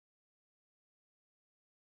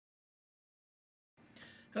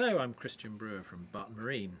Hello, I'm Christian Brewer from Barton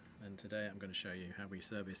Marine, and today I'm going to show you how we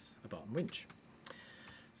service a Barton winch.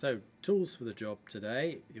 So, tools for the job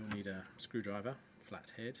today: you'll need a screwdriver, flat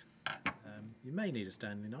head. You may need a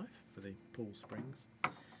Stanley knife for the pull springs,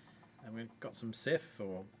 and we've got some Sif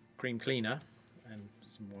or cream cleaner and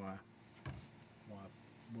some wire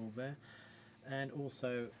wool there, and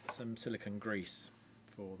also some silicone grease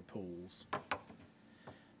for the pulls.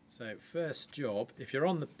 So first job, if you're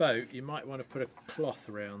on the boat, you might want to put a cloth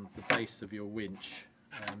around the base of your winch,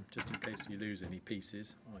 just in case you lose any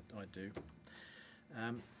pieces. I do.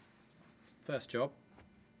 First job,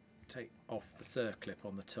 take off the circlip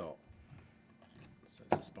on the top. So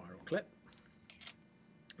it's a spiral clip.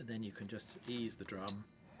 And then you can just ease the drum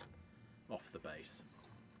off the base.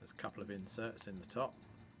 There's a couple of inserts in the top.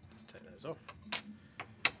 Just take those off.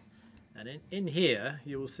 And in here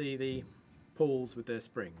you will see the pulls with their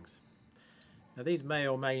springs. Now these may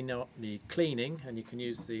or may not need cleaning, and you can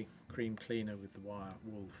use the cream cleaner with the wire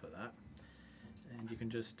wool for that. And you can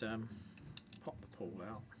just pop the pull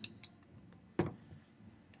out.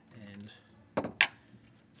 And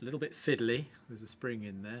it's a little bit fiddly, there's a spring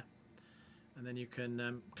in there. And then you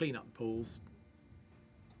can clean up the pulls,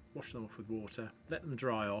 wash them off with water, let them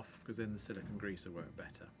dry off, because then the silicone grease will work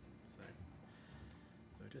better. So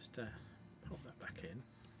just pop that back in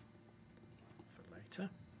for later.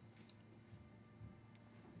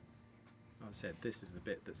 Like I said, this is the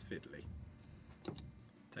bit that's fiddly.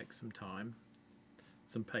 Takes some time,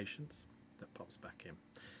 some patience. That pops back in.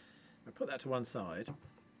 I'll put that to one side.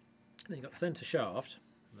 Then you've got the centre shaft,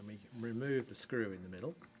 and then we remove the screw in the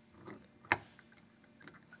middle.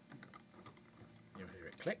 You'll hear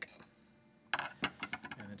it click.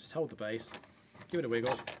 And then just hold the base, give it a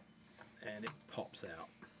wiggle, and it pops out.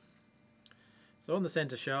 So on the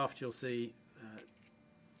centre shaft you'll see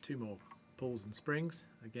two more pulls and springs.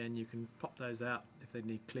 Again, you can pop those out if they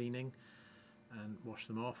need cleaning and wash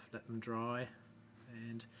them off, let them dry.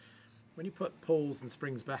 And when you put pulls and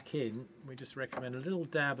springs back in, we just recommend a little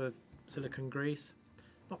dab of silicone grease.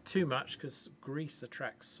 Not too much, because grease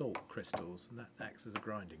attracts salt crystals and that acts as a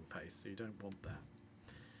grinding paste, so you don't want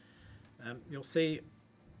that. You'll see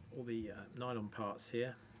all the nylon parts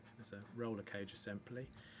here. There's a roller cage assembly.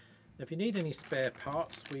 Now, if you need any spare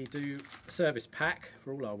parts, we do a service pack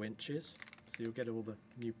for all our winches. So you'll get all the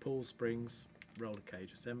new pull springs, roller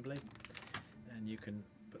cage assembly, and you can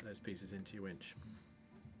put those pieces into your winch.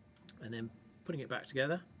 And then putting it back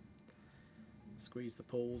together, squeeze the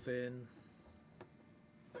pulls in,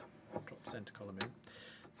 drop the centre column in.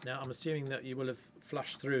 Now I'm assuming that you will have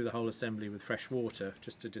flushed through the whole assembly with fresh water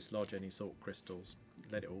just to dislodge any salt crystals.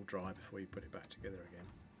 Let it all dry before you put it back together again.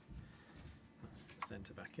 That's the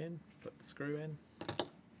centre back in, put the screw in.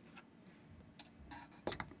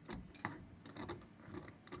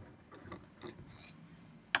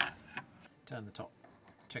 Turn the top,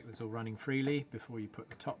 check that it's all running freely before you put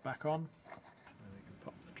the top back on. And you can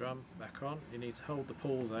pop the drum back on. You need to hold the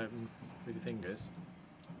pulls open with your fingers.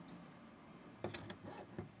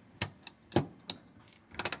 And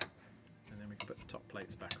then we can put the top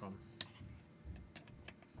plates back on.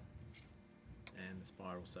 And the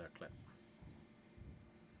spiral circlip.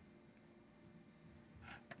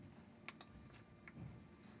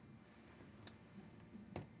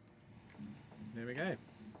 There we go.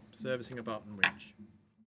 Servicing a Barton winch.